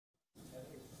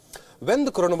When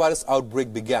the coronavirus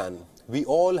outbreak began, we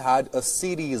all had a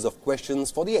series of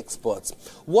questions for the experts.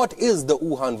 What is the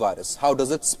Wuhan virus? How does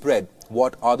it spread?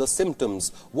 What are the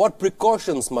symptoms? What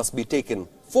precautions must be taken?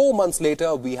 4 months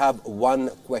later, we have one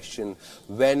question.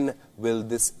 When will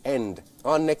this end?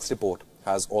 Our next report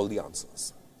has all the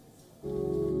answers.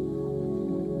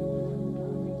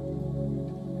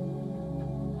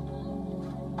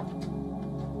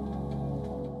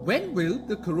 When will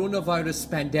the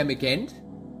coronavirus pandemic end?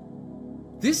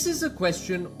 This is a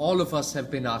question all of us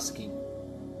have been asking.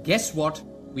 Guess what?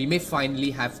 We may finally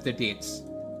have the dates.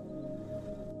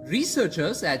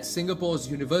 Researchers at Singapore's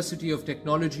University of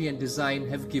Technology and Design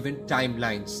have given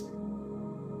timelines.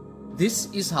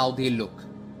 This is how they look.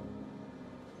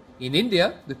 In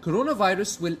India, the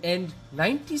coronavirus will end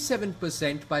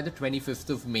 97% by the 25th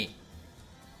of May.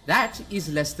 That is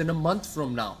less than a month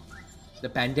from now. The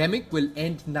pandemic will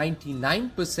end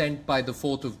 99% by the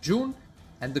 4th of June,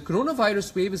 and the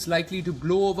coronavirus wave is likely to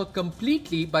blow over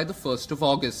completely by the 1st of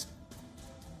August.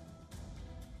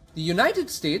 The United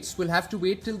States will have to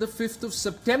wait till the 5th of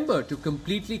September to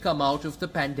completely come out of the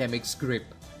pandemic's grip.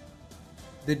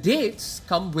 The dates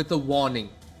come with a warning.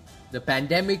 The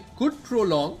pandemic could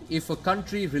prolong if a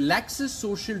country relaxes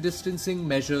social distancing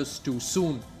measures too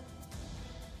soon.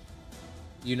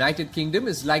 The United Kingdom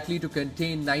is likely to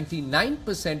contain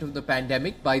 99% of the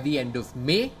pandemic by the end of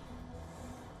May.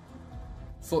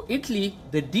 For Italy,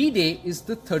 the D-Day is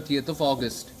the 30th of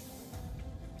August.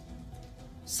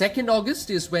 2nd August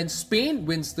is when Spain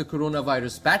wins the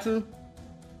coronavirus battle.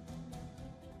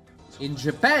 In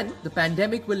Japan, the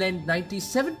pandemic will end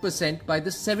 97% by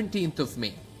the 17th of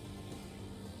May.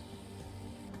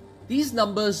 These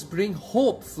numbers bring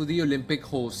hope for the Olympic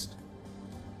host.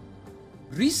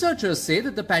 Researchers say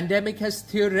that the pandemic has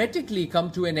theoretically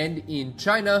come to an end in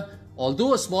China,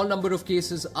 although a small number of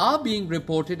cases are being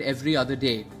reported every other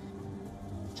day.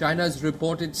 China has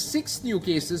reported 6 new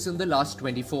cases in the last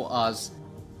 24 hours.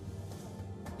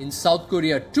 In South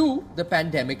Korea too, the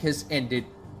pandemic has ended.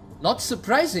 Not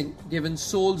surprising given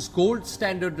Seoul's gold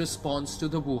standard response to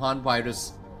the Wuhan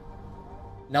virus.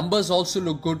 Numbers also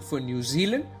look good for New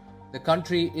Zealand. The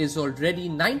country is already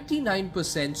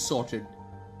 99% sorted.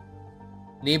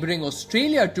 Neighbouring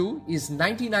Australia too is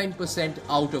 99%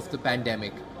 out of the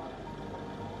pandemic.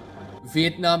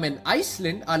 Vietnam and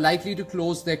Iceland are likely to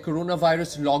close their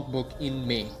coronavirus logbook in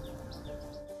May.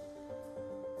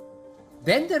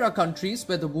 Then there are countries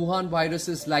where the Wuhan virus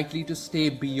is likely to stay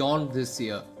beyond this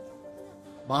year.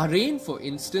 Bahrain, for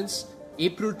instance,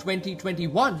 April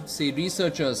 2021, say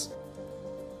researchers.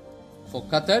 For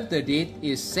Qatar, the date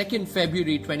is 2nd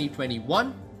February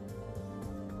 2021.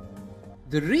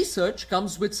 The research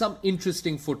comes with some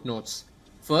interesting footnotes.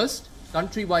 First,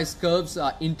 country-wise curves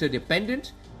are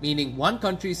interdependent, meaning one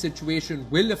country's situation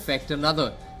will affect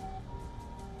another.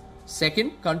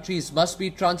 Second, countries must be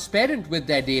transparent with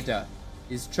their data.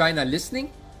 Is China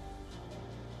listening?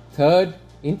 Third,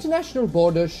 international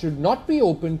borders should not be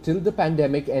open till the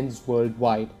pandemic ends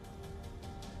worldwide.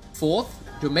 Fourth,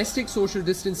 domestic social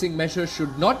distancing measures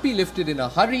should not be lifted in a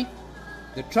hurry.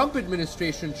 The Trump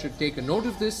administration should take a note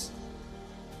of this.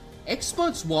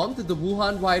 Experts warn that the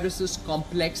Wuhan virus is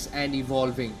complex and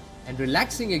evolving, and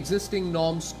relaxing existing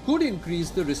norms could increase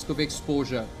the risk of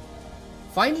exposure.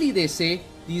 Finally, they say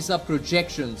these are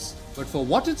projections, but for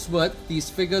what it's worth, these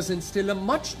figures instill a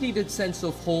much needed sense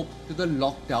of hope to the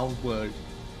lockdown world.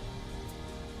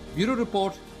 Bureau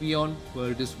Report, Beyond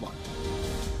World is One.